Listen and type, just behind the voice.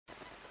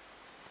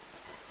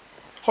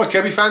Hi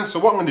Kirby fans, so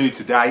what I'm going to do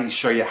today is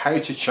show you how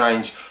to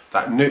change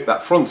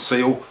that front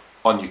seal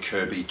on your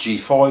Kirby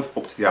G5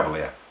 up to the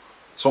Avalir.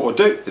 So what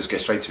we'll do is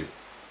get straight to it.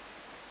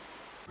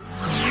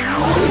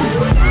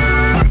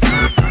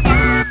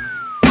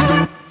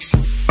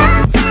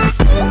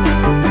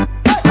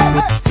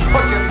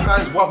 Hi Kirby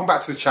fans, welcome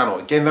back to the channel.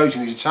 Again, those who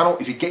are new to the channel,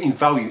 if you're getting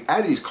value out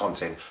of this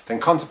content, then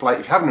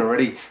contemplate, if you haven't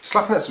already,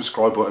 slapping that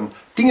subscribe button,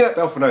 dinging that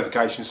bell for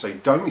notifications so you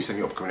don't miss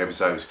any upcoming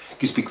episodes.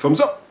 Give us a big thumbs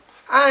up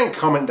and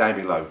comment down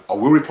below. I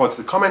will reply to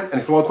the comment,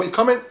 and if you like what you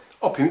comment,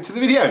 I'll pin it to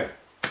the video.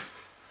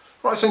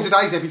 Right, so in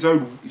today's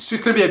episode, it's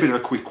just going to be a bit of a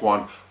quick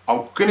one.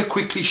 I'm going to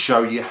quickly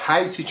show you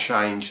how to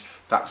change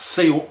that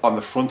seal on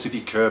the front of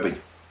your Kirby.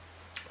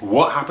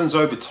 What happens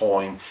over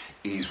time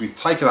is we've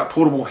taken that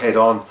portable head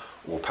on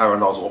or power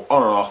nozzle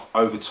on and off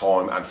over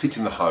time and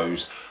fitting the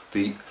hose,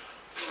 the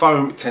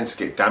foam tends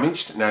to get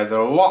damaged. Now they're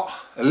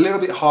a little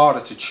bit harder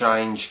to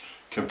change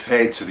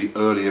compared to the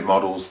earlier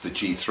models, the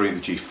G3,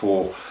 the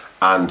G4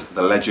 and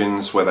the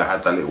Legends, where they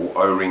had that little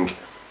O-ring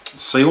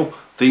seal.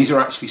 These are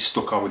actually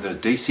stuck on with an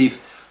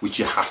adhesive which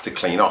you have to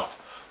clean off.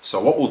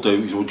 So what we'll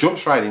do is we'll jump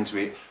straight into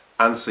it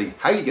and see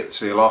how you get the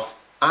seal off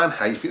and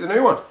how you fit the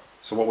new one.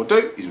 So what we'll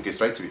do is we'll get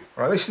straight to it.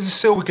 Right, this is the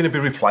seal we're going to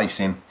be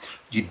replacing.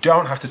 You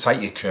don't have to take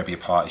your Kirby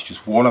apart, it's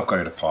just while I've got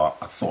it apart,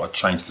 I thought I'd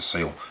change the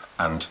seal,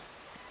 and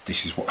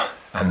this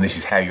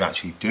is how you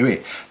actually do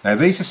it. Now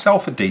these are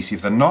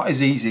self-adhesive, they're not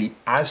as easy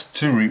as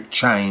to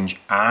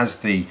change as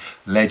the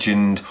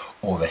Legend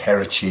or the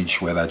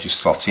Heritage where they just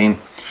slot in.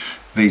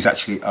 These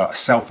actually are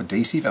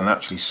self-adhesive and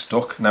actually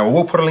stuck. Now I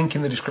will put a link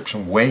in the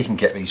description where you can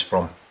get these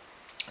from.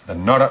 They're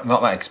not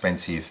that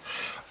expensive.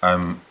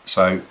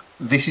 So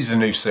this is the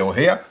new seal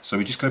here. So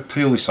we're just going to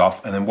peel this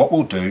off, and then what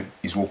we'll do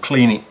is we'll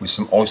clean it with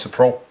some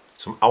isopropyl,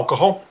 some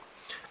alcohol,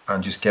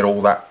 and just get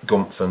all that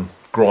gump and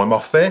grime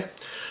off there.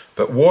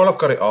 But while I've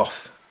got it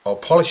off, I'll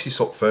polish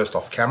this up first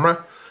off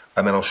camera,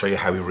 and then I'll show you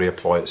how we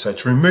reapply it. So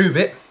to remove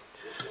it,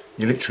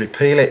 you literally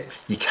peel it.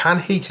 You can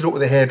heat it up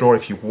with a hairdryer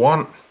if you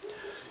want.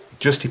 It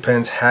just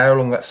depends how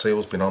long that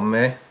seal's been on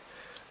there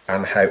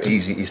and how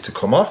easy it is to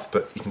come off,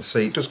 but you can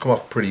see it does come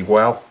off pretty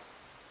well.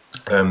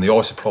 The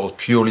isopropyl is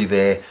purely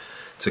there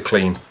to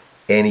clean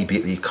any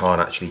bit that you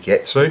can't actually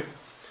get to.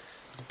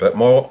 But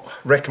my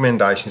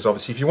recommendation is,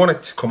 obviously, if you want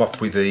it to come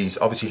off with these,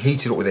 obviously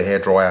heat it up with a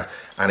hairdryer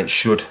and it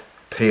should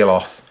peel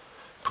off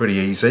pretty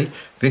easy.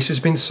 This has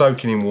been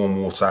soaking in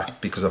warm water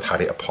because I've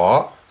had it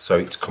apart, so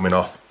it's coming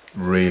off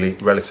really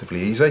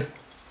relatively easy.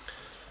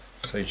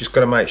 So you just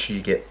got to make sure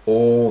you get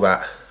all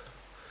that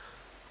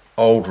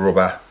old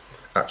rubber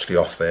actually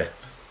off there.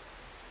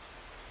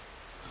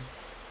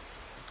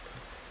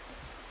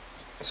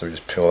 So we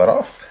just peel that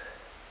off.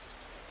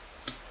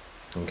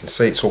 You can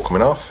see it's all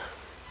coming off.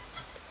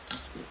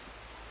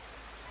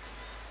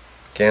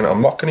 Again, I'm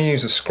not going to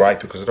use a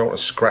scraper because I don't want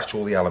to scratch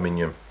all the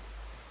aluminium.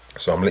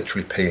 So I'm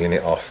literally peeling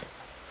it off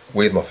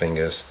with my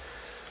fingers,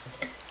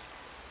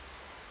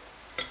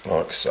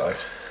 like so.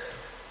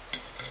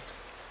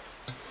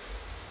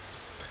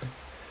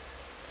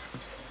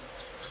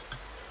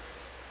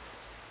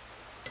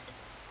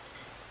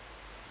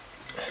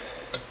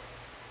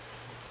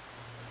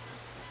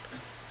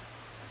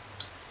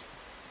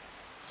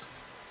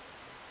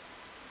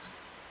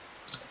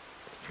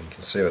 You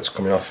can see that's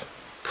coming off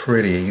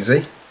pretty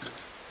easy.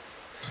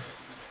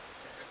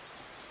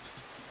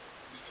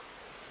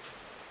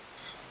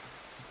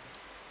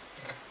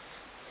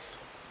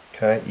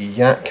 Okay, you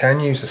can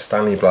use a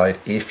Stanley blade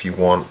if you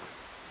want,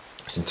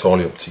 it's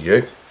entirely up to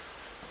you.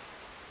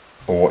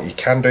 Or what you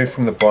can do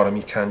from the bottom,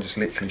 you can just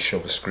literally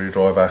shove a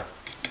screwdriver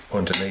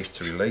underneath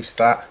to release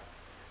that,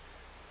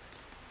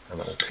 and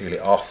that will peel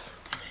it off.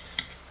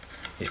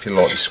 If you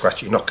lightly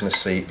scratch it, you're not going to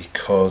see it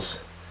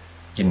because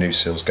your new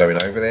seal's going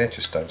over there,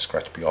 just don't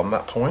scratch beyond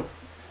that point.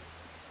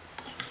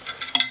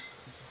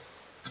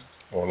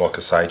 Or like I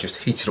say,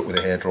 just heat it up with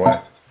a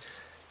hairdryer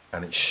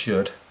and it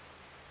should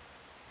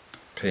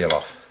peel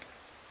off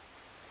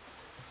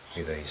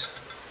with these.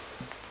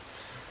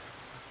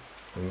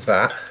 And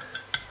that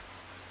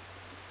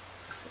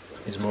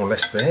is more or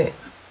less there.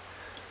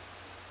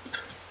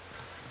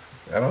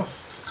 That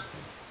off.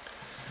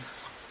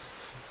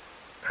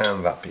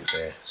 And that bit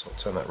there. So I'll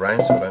turn that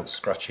round so I don't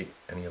scratch it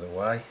any other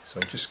way. So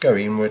just go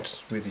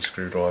inwards with your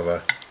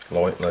screwdriver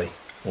lightly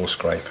or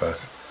scraper,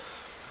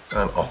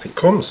 and off it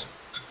comes.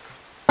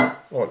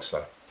 Like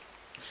so.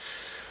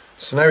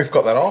 So now we've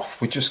got that off,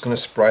 we're just going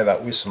to spray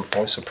that with some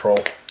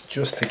isopropyl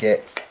just to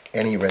get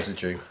any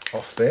residue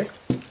off there.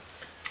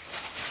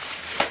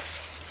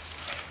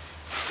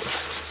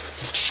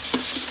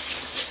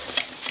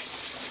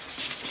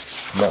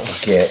 And that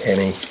will get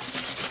any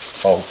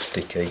old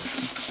sticky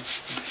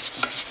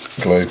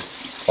glue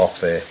off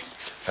there,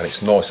 and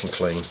it's nice and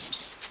clean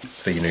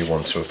for your new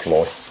one to apply.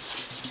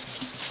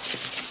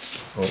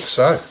 Like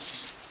so.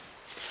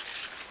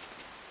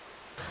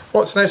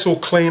 Right, so now it's all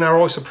clean, our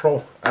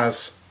isopropyl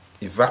has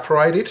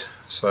evaporated.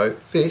 So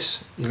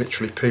this, you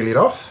literally peel it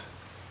off.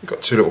 You've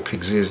got two little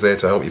pig's ears there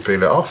to help you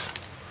peel it off.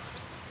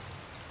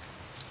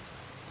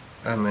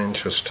 And then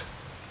just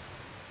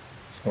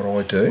what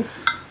I do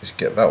Just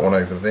get that one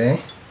over there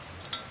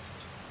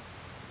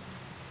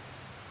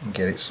and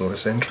get it sort of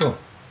central.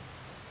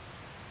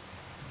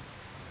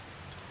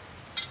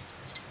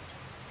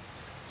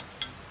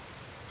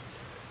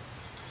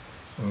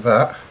 And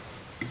that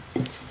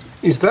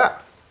is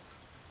that.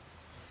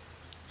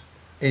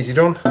 Easy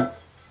done.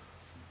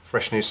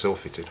 Fresh new seal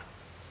fitted.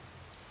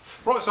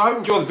 Right, so I hope you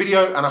enjoyed the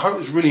video and I hope it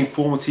was really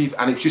informative,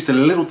 and it's just a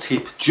little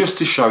tip just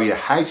to show you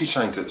how to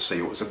change that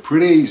seal. It's a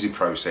pretty easy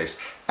process,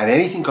 and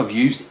anything I've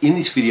used in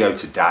this video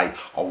today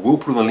I will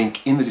put on the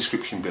link in the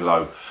description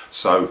below,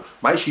 so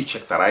make sure you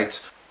check that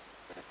out.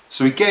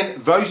 So again,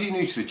 those of you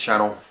new to the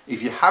channel,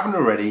 if you haven't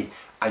already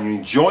and you're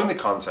enjoying the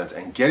content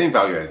and getting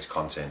value out of the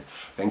content,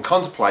 then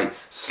contemplate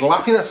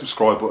slapping that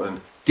subscribe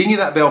button, dinging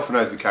that bell for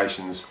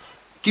notifications,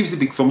 give us a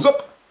big thumbs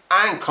up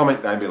and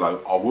comment down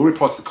below. I will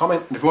reply to the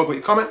comment, and if you like what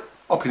you comment,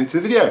 I'll pin it to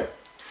the video.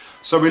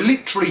 So we're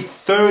literally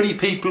 30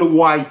 people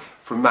away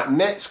from that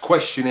next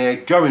questionnaire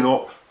going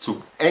up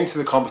to enter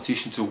the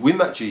competition to win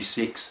that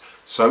G6.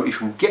 So if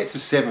we can get to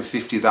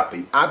 750, that'd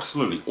be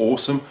absolutely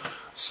awesome.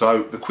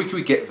 So the quicker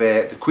we get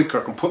there, the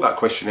quicker I can put that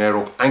questionnaire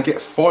up and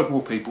get 5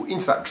 more people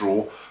into that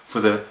draw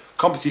for the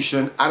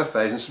competition at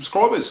 1,000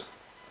 subscribers.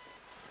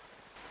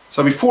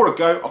 So before I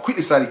go, I'll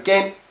quickly say it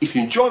again. If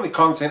you're enjoying the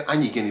content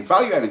and you're getting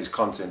value out of this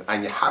content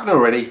and you haven't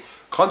already,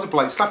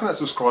 contemplate slapping that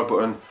subscribe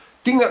button,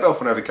 ding that bell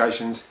for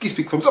notifications, give us a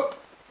big thumbs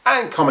up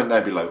and comment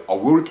down below. I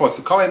will reply to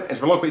the comment, and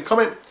if I like what you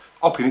comment,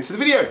 I'll pin it to the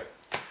video.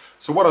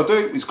 So what I'll do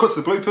is cut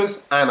to the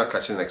bloopers and I'll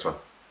catch you in the next one.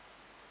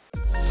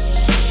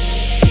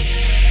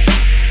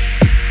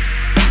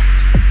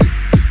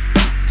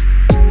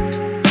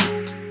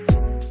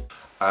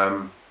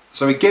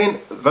 So again,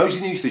 those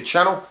of you new to the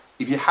channel,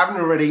 if you haven't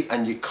already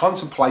and you're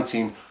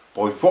contemplating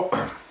by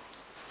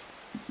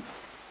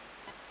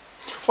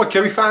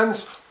Kirby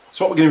fans,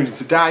 so what we're going to do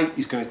today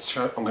is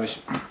I'm going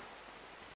to